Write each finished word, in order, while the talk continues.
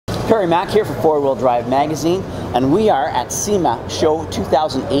Perry Mack here for Four Wheel Drive Magazine, and we are at SEMA Show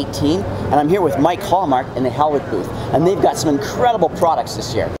 2018, and I'm here with Mike Hallmark in the Hellwig booth, and they've got some incredible products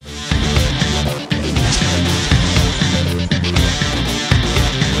this year.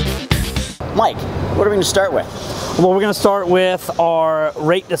 Mike, what are we going to start with? Well, we're going to start with our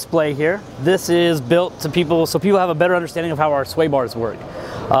rate display here. This is built to people, so people have a better understanding of how our sway bars work.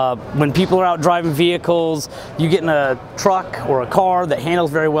 When people are out driving vehicles, you get in a truck or a car that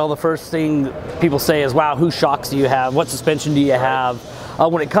handles very well, the first thing people say is, wow, whose shocks do you have? What suspension do you have?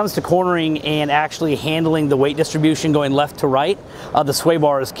 When it comes to cornering and actually handling the weight distribution going left to right, the sway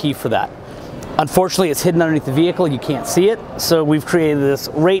bar is key for that. Unfortunately, it's hidden underneath the vehicle, you can't see it, so we've created this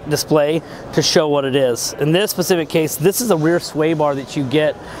rate display to show what it is. In this specific case, this is a rear sway bar that you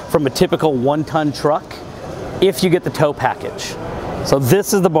get from a typical 1-ton truck if you get the tow package. So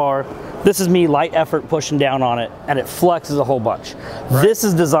this is the bar, this is me light effort pushing down on it, and it flexes a whole bunch. Right. This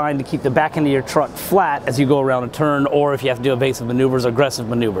is designed to keep the back end of your truck flat as you go around a turn, or if you have to do evasive maneuvers, aggressive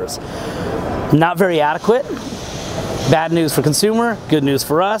maneuvers. Not very adequate. Bad news for consumer, good news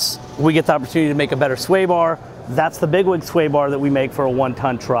for us. We get the opportunity to make a better sway bar. That's the bigwig sway bar that we make for a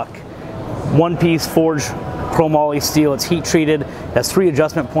 1-ton truck. One-piece forged chromoly steel. It's heat treated. It has 3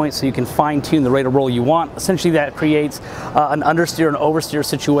 adjustment points so you can fine-tune the rate of roll you want. Essentially, that creates an understeer and oversteer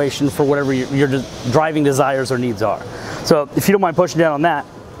situation for whatever your driving desires or needs are. So if you don't mind pushing down on that,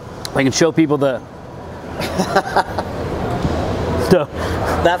 I can show people the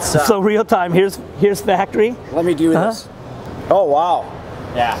so real time. Here's factory. Let me do this. Oh wow,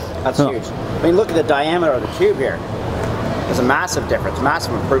 yeah, that's huge. I mean, look at the diameter of the tube here. There's a massive difference,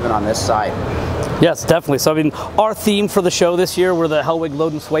 massive improvement on this side. Yes, definitely. So I mean, our theme for the show this year, we're the Hellwig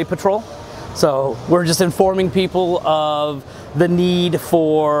Load and Sway Patrol. So we're just informing people of the need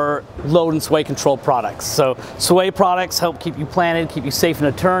for load and sway control products. So sway products help keep you planted, keep you safe in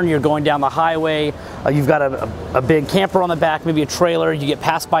a turn. You're going down the highway, you've got a big camper on the back, maybe a trailer, you get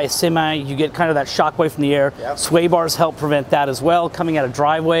passed by a semi, you get kind of that shockwave from the air. Yep. Sway bars help prevent that as well, coming out of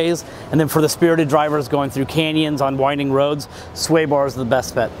driveways. And then for the spirited drivers going through canyons on winding roads, sway bars are the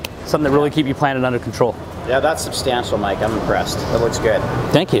best bet. Something that really keep you planted under control. Yeah, that's substantial, Mike. I'm impressed. That looks good.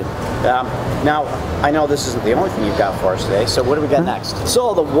 Thank you. Now, I know this isn't the only thing you've got for us today, so what do we got next?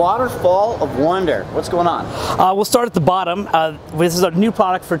 So, the Waterfall of Wonder. What's going on? We'll start at the bottom. This is a new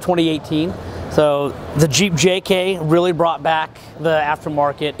product for 2018. So, the Jeep JK really brought back the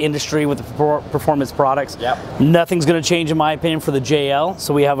aftermarket industry with the performance products. Yep. Nothing's going to change, in my opinion, for the JL.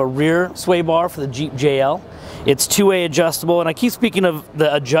 So, we have a rear sway bar for the Jeep JL. It's 2-way adjustable, and I keep speaking of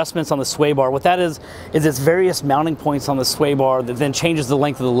the adjustments on the sway bar. What that is it's various mounting points on the sway bar that then changes the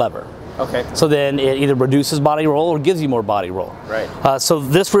length of the lever. Okay. So then it either reduces body roll or gives you more body roll. Right. So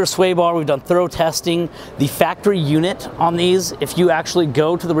this rear sway bar, we've done thorough testing. The factory unit on these, if you actually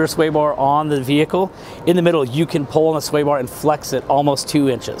go to the rear sway bar on the vehicle, in the middle you can pull on the sway bar and flex it almost 2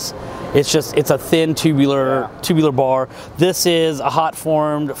 inches. It's a thin tubular bar. This is a hot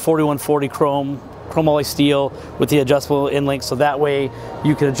formed 4140 chromoly steel with the adjustable end link, so that way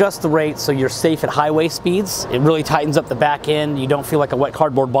you can adjust the rate so you're safe at highway speeds. It really tightens up the back end. You don't feel like a wet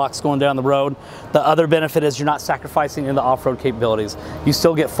cardboard box going down the road. The other benefit is you're not sacrificing in the off-road capabilities. You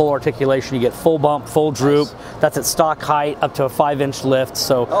still get full articulation, you get full bump, full droop. Nice. That's at stock height up to a 5-inch lift,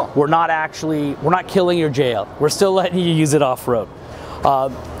 so we're not killing your JL. We're still letting you use it off-road.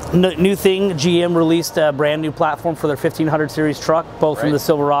 New thing, GM released a brand new platform for their 1500 series truck, both from the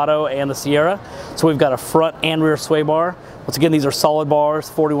Silverado and the Sierra. So we've got a front and rear sway bar. Once again, these are solid bars,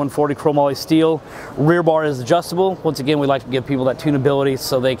 4140 chromoly steel. Rear bar is adjustable. Once again, we like to give people that tunability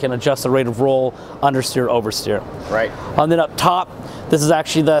so they can adjust the rate of roll, understeer, oversteer. Right. And then up top, this is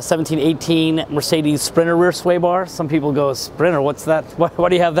actually the 1718 Mercedes Sprinter rear sway bar. Some people go, Sprinter, what's that? Why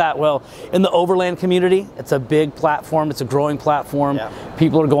do you have that? Well, in the overland community, it's a big platform. It's a growing platform. Yeah.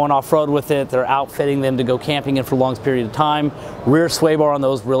 People are going off-road with it. They're outfitting them to go camping in for a long period of time. Rear sway bar on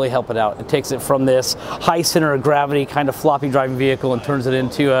those really help it out. It takes it from this high center of gravity kind of floppy driving vehicle and turns it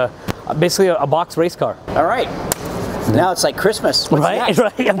into basically a box race car. All right. Now it's like Christmas. What's next?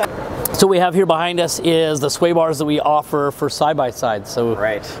 Right. So what we have here behind us is the sway bars that we offer for side-by-side. So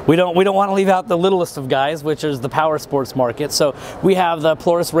we don't want to leave out the littlest of guys, which is the power sports market. So we have the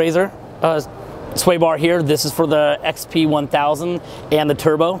Polaris Razor sway bar here. This is for the XP 1000 and the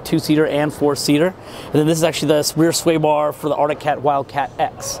Turbo, 2-seater and 4-seater. And then this is actually the rear sway bar for the Arctic Cat Wildcat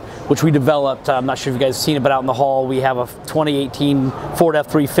X, which we developed. I'm not sure if you guys have seen it, but out in the hall we have a 2018 Ford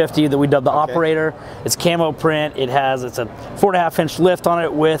F350 that we dubbed the Operator. It's camo print. It's a 4.5-inch lift on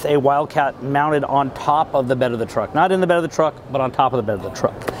it with a Wildcat mounted on top of the bed of the truck. Not in the bed of the truck, but on top of the bed of the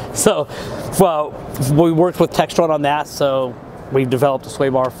truck. So, well, we worked with Textron on that, so We've developed a sway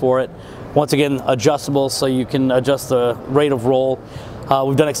bar for it. Once again, adjustable, so you can adjust the rate of roll.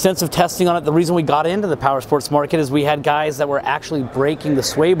 We've done extensive testing on it. The reason we got into the power sports market is we had guys that were actually breaking the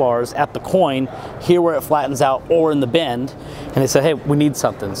sway bars at the coin, here where it flattens out or in the bend, and they said, hey, we need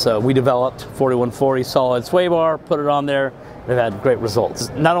something. So we developed 4140 solid sway bar, put it on there. They've had great results.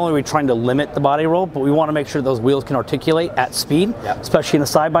 Not only are we trying to limit the body roll, but we want to make sure those wheels can articulate at speed, especially in a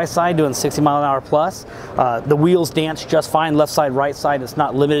side-by-side doing 60 mile an hour plus. The wheels dance just fine, left side, right side. It's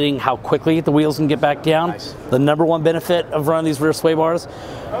not limiting how quickly the wheels can get back down. Nice. The number one benefit of running these rear sway bars,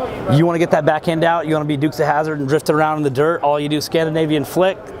 you want to get that back end out, you want to be Dukes of Hazzard and drift it around in the dirt. All you do is Scandinavian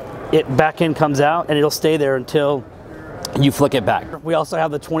flick, it back end comes out, and it'll stay there until you flick it back. We also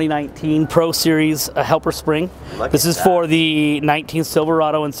have the 2019 Pro Series helper spring. This is for the 19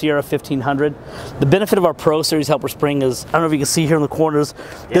 Silverado and Sierra 1500. The benefit of our Pro Series helper spring is, I don't know if you can see here in the corners,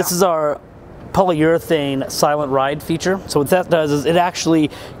 this is our polyurethane silent ride feature. So what that does is it actually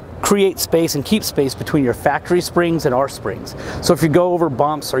create space and keep space between your factory springs and our springs. So if you go over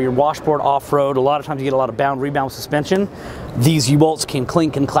bumps or your washboard off-road, a lot of times you get a lot of bound rebound suspension. These U-bolts can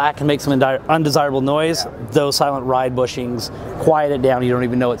clink and clack and make some undesirable noise. Those silent ride bushings quiet it down, you don't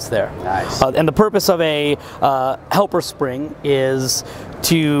even know it's there. Nice. And the purpose of a helper spring is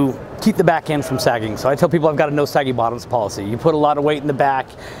to keep the back end from sagging. So I tell people I've got a no saggy bottoms policy. You put a lot of weight in the back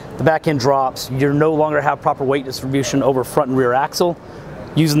end drops, you no longer have proper weight distribution over front and rear axle.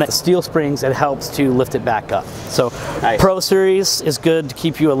 Using that steel springs, it helps to lift it back up. So nice. Pro Series is good to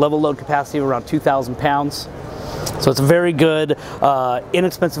keep you a level load capacity of around 2,000 pounds. So it's a very good,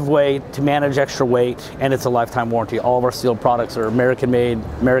 inexpensive way to manage extra weight, and it's a lifetime warranty. All of our steel products are American made,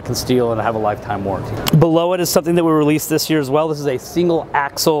 American steel, and have a lifetime warranty. Below it is something that we released this year as well. This is a single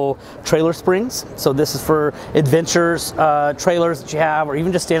axle trailer springs. So this is for adventures, trailers that you have, or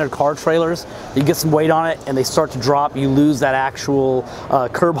even just standard car trailers. You get some weight on it and they start to drop, you lose that actual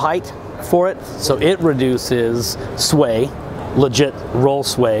curb height for it. So it reduces sway, legit roll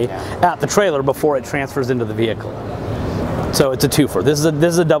sway at the trailer before it transfers into the vehicle. So it's a twofer. This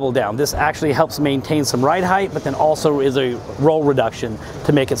is a double down. This actually helps maintain some ride height, but then also is a roll reduction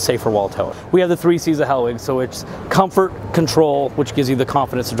to make it safer while towing. We have the 3 C's of Hellwig, so it's comfort, control, which gives you the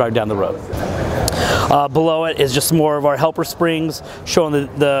confidence to drive down the road. Below it is just more of our helper springs, showing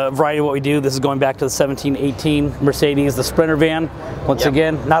the variety of what we do. This is going back to the 1718 Mercedes, the Sprinter van. Once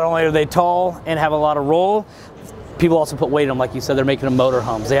again, not only are they tall and have a lot of roll, people also put weight in them, like you said, they're making them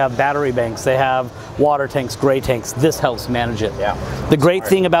motorhomes. They have battery banks, they have water tanks, gray tanks. This helps manage it. The great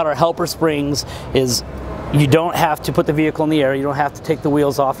thing about our helper springs is you don't have to put the vehicle in the air, you don't have to take the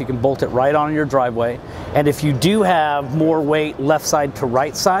wheels off, you can bolt it right on your driveway. And if you do have more weight left side to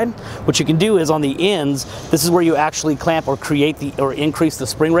right side, what you can do is on the ends, this is where you actually clamp or increase the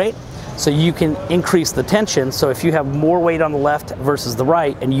spring rate. So you can increase the tension. So if you have more weight on the left versus the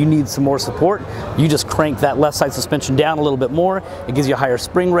right and you need some more support, you just crank that left side suspension down a little bit more. It gives you a higher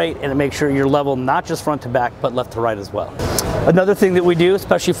spring rate and it makes sure you're level not just front to back, but left to right as well. Another thing that we do,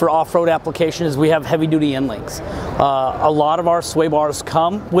 especially for off-road application, is we have heavy-duty end links. A lot of our sway bars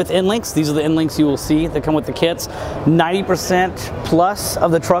come with end links. These are the end links you will see that come with the kits. 90% plus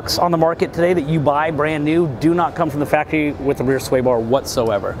of the trucks on the market today that you buy brand new do not come from the factory with a rear sway bar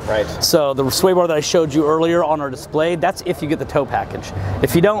whatsoever. Right. So the sway bar that I showed you earlier on our display, that's if you get the tow package.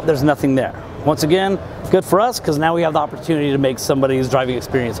 If you don't, there's nothing there. Once again, good for us because now we have the opportunity to make somebody's driving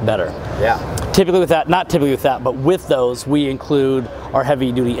experience better. Yeah. Typically with that, not typically with that, but with those, we include our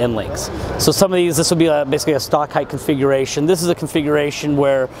heavy duty end links. So some of these, this will be basically a stock height configuration. This is a configuration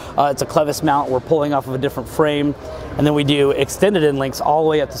where it's a clevis mount, we're pulling off of a different frame, and then we do extended end links all the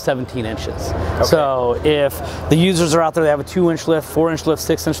way up to 17 inches. Okay. So if the users are out there, they have a 2-inch lift, 4-inch lift,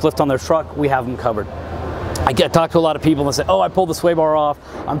 6-inch lift on their truck, we have them covered. I talk to a lot of people and say, oh, I pulled the sway bar off,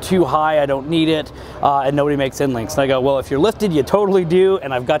 I'm too high, I don't need it, and nobody makes end links. And I go, well, if you're lifted, you totally do,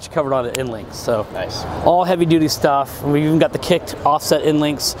 and I've got you covered on the end links. So nice. All heavy duty stuff. We've even got the kicked offset end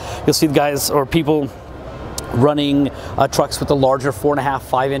links. You'll see the guys or people running trucks with the larger 4.5,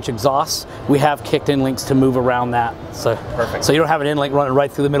 5-inch exhausts. We have kicked end links to move around that. So, perfect. So you don't have an end link running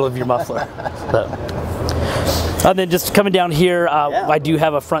right through the middle of your muffler. And then just coming down here, I do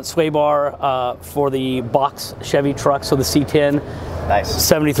have a front sway bar for the box Chevy truck, so the C10. Nice.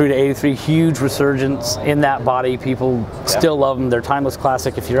 73 to 83, huge resurgence in that body. People still love them. They're timeless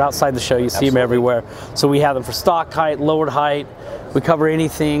classic. If you're outside the show, you see them everywhere. So we have them for stock height, lowered height. We cover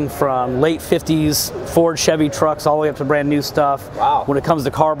anything from late 50s Ford Chevy trucks all the way up to brand new stuff. Wow. When it comes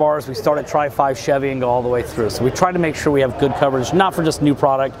to car bars, we start at Tri-5 Chevy and go all the way through. So we try to make sure we have good coverage, not for just new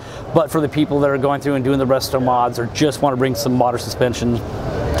product, but for the people that are going through and doing the resto mods or just want to bring some modern suspension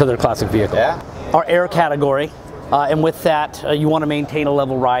to their classic vehicle. Yeah. Our air category and with that, you want to maintain a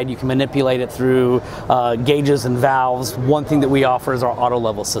level ride. You can manipulate it through gauges and valves. One thing that we offer is our auto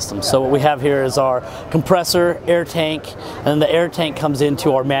level system. So what we have here is our compressor, air tank, and the air tank comes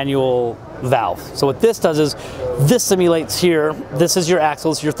into our manual valve. So what this does is this simulates here, this is your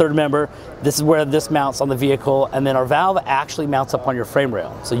axles, your third member, this is where this mounts on the vehicle, and then our valve actually mounts up on your frame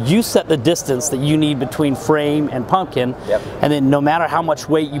rail. So you set the distance that you need between frame and pumpkin, and then no matter how much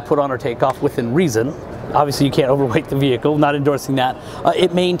weight you put on or take off within reason, obviously you can't overweight the vehicle, not endorsing that,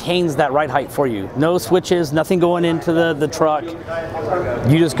 it maintains that ride height for you. No switches, nothing going into the truck,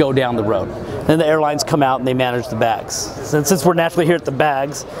 you just go down the road. Then the airlines come out and they manage the bags. Since we're naturally here at the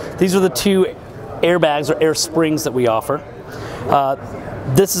bags, these are the 2 airbags or air springs that we offer.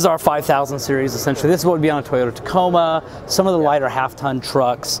 This is our 5000 series essentially. This is what would be on a Toyota Tacoma, some of the lighter half-ton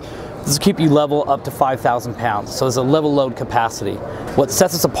trucks. This will keep you level up to 5,000 pounds, so there's a level load capacity. What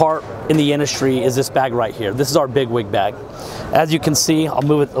sets us apart in the industry is this bag right here. This is our big wig bag. As you can see, I'll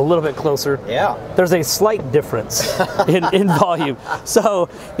move it a little bit closer. Yeah. There's a slight difference in volume. So,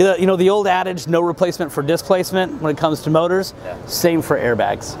 you know the old adage, no replacement for displacement when it comes to motors, same for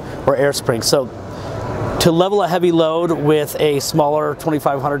airbags or air springs. So, to level a heavy load with a smaller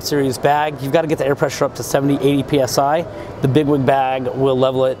 2500 series bag, you've got to get the air pressure up to 70, 80 PSI. The big wig bag will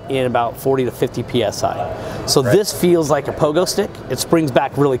level it in about 40 to 50 PSI. So this feels like a pogo stick. It springs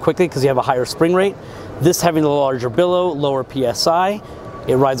back really quickly because you have a higher spring rate. This having the larger billow, lower PSI,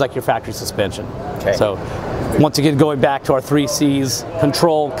 it rides like your factory suspension. Okay. So once again, going back to our 3 C's,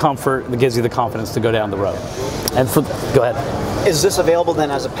 control, comfort, that gives you the confidence to go down the road. And go ahead. Is this available then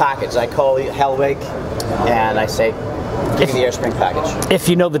as a package? I call Hellwig and I say, give me the air spring package. If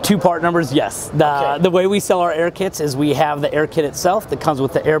you know the 2 part numbers, yes. The way we sell our air kits is we have the air kit itself that comes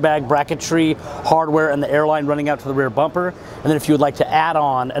with the airbag, bracketry, hardware, and the airline running out to the rear bumper. And then if you would like to add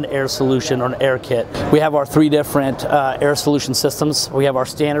on an air solution or an air kit, we have our 3 different air solution systems. We have our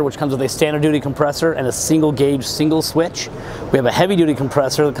standard, which comes with a standard duty compressor and a single gauge, single switch. We have a heavy duty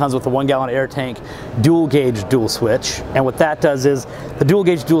compressor that comes with a 1 gallon air tank, dual gauge, dual switch. And what that does is the dual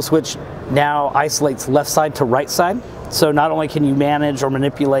gauge, dual switch now isolates left side to right side. So not only can you manage or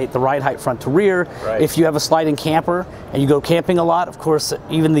manipulate the ride height front to rear, if you have a sliding camper and you go camping a lot, of course,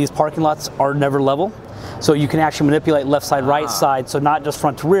 even these parking lots are never level. So you can actually manipulate left side, right side, so not just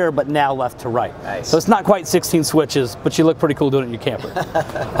front to rear, but now left to right. Nice. So it's not quite 16 switches, but you look pretty cool doing it in your camper.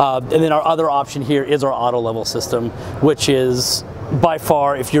 And then our other option here is our auto level system, which is by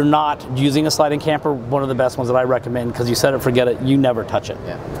far, if you're not using a sliding camper, one of the best ones that I recommend, because you set it, forget it, you never touch it.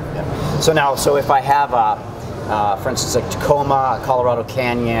 So if I have for instance, like Tacoma, Colorado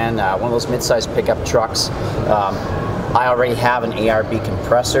Canyon, one of those mid-sized pickup trucks, I already have an ARB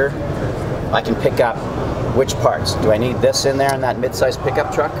compressor. I can pick up which parts? Do I need this in there in that mid-sized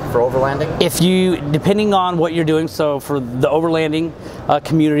pickup truck for overlanding? If you, depending on what you're doing, so for the overlanding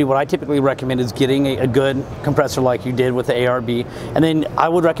community, what I typically recommend is getting a good compressor like you did with the ARB, and then I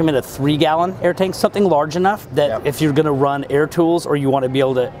would recommend a 3 gallon air tank, something large enough that if you're going to run air tools or you want to be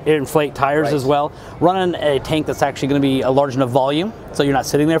able to inflate tires as well, run a tank that's actually going to be a large enough volume so you're not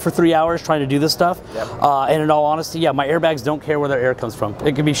sitting there for 3 hours trying to do this stuff. And in all honesty, my airbags don't care where their air comes from.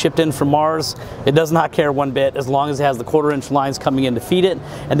 It can be shipped in from Mars. It does not care one bit as long as it has the 1/4 inch lines coming in to feed it,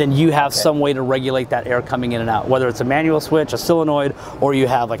 and then you have some way to regulate that air coming in and out, whether it's a manual switch, a solenoid, or you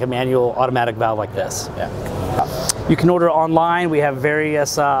have like a manual automatic valve like this. You can order online. We have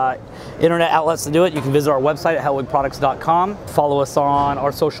various internet outlets to do it. You can visit our website at hellwigproducts.com. Follow us on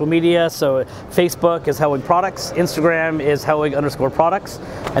our social media. So Facebook is Hellwig Products, Instagram is Hellwig_products,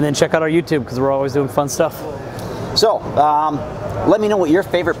 and then check out our YouTube because we're always doing fun stuff. So, let me know what your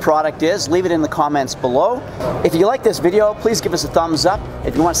favorite product is. Leave it in the comments below. If you like this video, please give us a thumbs up.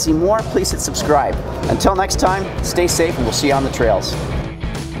 If you want to see more, please hit subscribe. Until next time, stay safe and we'll see you on the trails.